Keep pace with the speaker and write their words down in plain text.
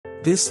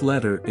This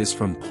letter is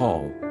from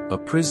Paul, a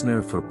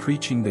prisoner for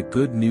preaching the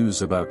good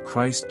news about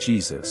Christ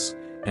Jesus,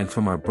 and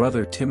from our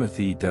brother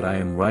Timothy that I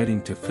am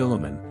writing to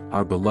Philemon,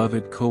 our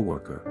beloved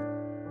co-worker.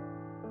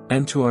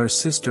 And to our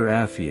sister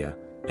Apphia,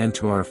 and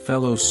to our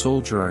fellow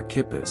soldier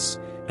Archippus,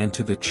 and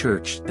to the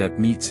church that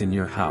meets in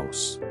your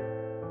house.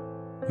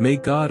 May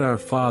God our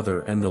Father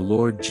and the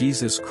Lord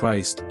Jesus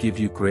Christ give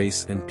you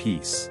grace and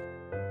peace.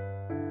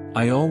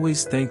 I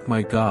always thank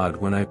my God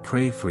when I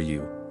pray for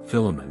you,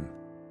 Philemon.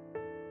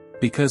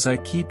 Because I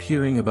keep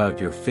hearing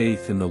about your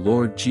faith in the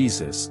Lord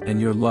Jesus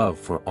and your love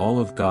for all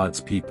of God's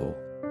people.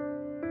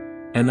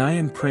 And I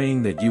am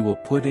praying that you will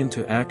put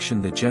into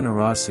action the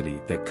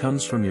generosity that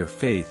comes from your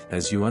faith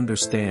as you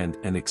understand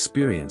and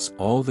experience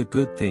all the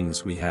good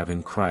things we have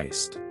in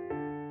Christ.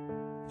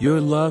 Your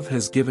love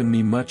has given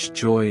me much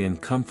joy and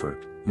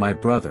comfort, my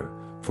brother,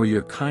 for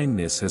your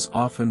kindness has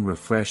often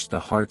refreshed the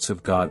hearts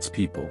of God's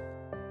people.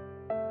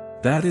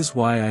 That is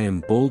why I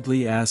am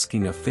boldly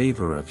asking a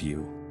favor of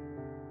you.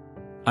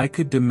 I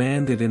could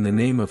demand it in the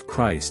name of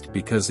Christ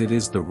because it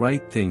is the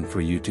right thing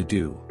for you to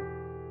do.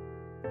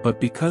 But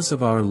because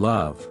of our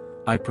love,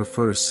 I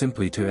prefer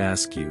simply to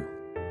ask you.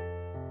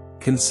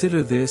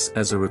 Consider this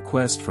as a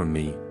request from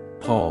me,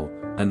 Paul,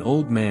 an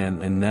old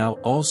man and now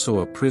also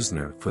a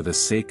prisoner for the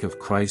sake of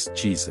Christ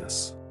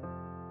Jesus.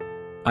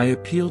 I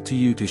appeal to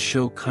you to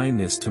show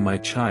kindness to my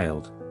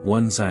child,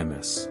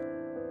 Onesimus.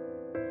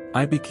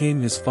 I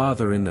became his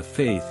father in the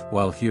faith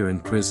while here in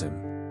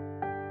prison.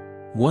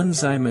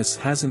 Onesimus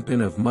hasn't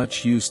been of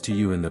much use to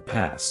you in the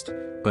past,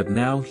 but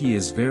now he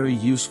is very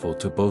useful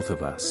to both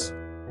of us.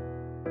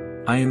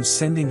 I am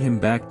sending him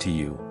back to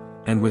you,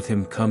 and with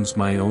him comes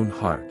my own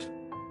heart.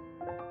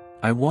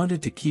 I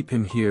wanted to keep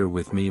him here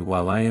with me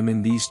while I am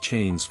in these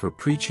chains for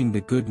preaching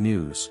the good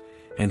news,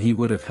 and he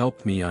would have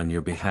helped me on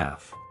your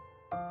behalf.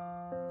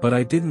 But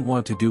I didn't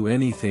want to do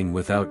anything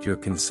without your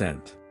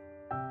consent.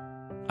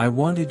 I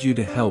wanted you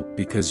to help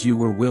because you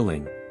were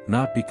willing,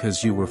 not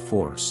because you were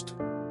forced.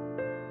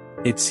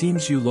 It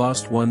seems you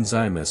lost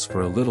Onesimus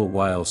for a little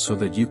while so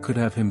that you could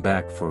have him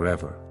back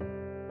forever.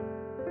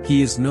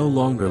 He is no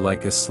longer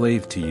like a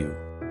slave to you.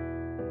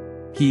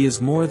 He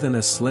is more than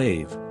a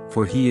slave,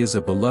 for he is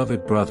a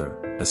beloved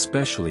brother,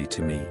 especially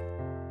to me.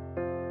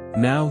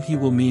 Now he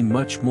will mean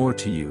much more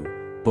to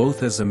you,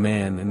 both as a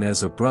man and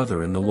as a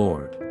brother in the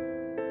Lord.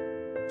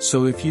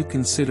 So if you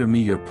consider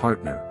me your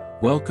partner,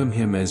 welcome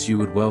him as you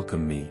would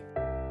welcome me.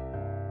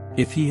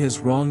 If he has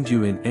wronged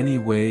you in any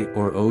way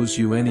or owes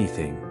you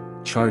anything,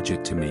 charge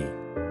it to me.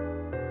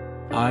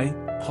 I,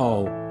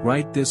 Paul,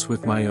 write this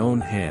with my own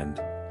hand,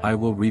 I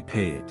will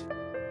repay it.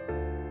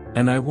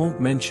 And I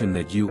won't mention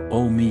that you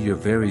owe me your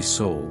very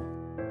soul.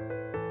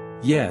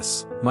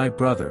 Yes, my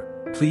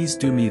brother, please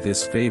do me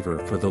this favor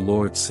for the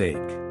Lord's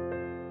sake.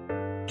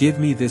 Give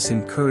me this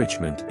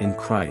encouragement in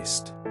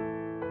Christ.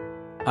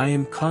 I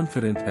am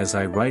confident as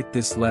I write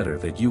this letter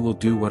that you will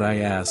do what I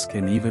ask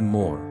and even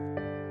more.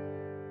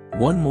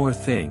 One more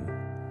thing,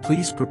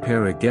 please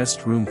prepare a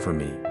guest room for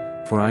me,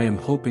 for I am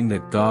hoping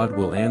that God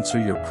will answer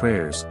your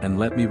prayers and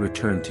let me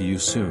return to you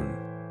soon.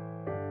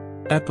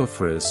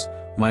 Epaphras,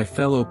 my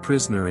fellow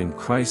prisoner in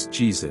Christ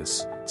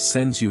Jesus,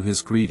 sends you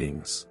his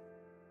greetings.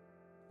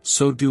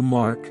 So do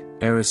Mark,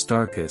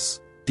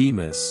 Aristarchus,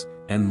 Demas,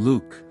 and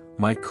Luke,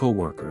 my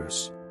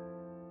co-workers.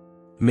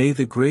 May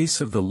the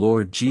grace of the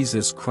Lord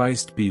Jesus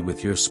Christ be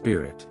with your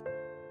spirit.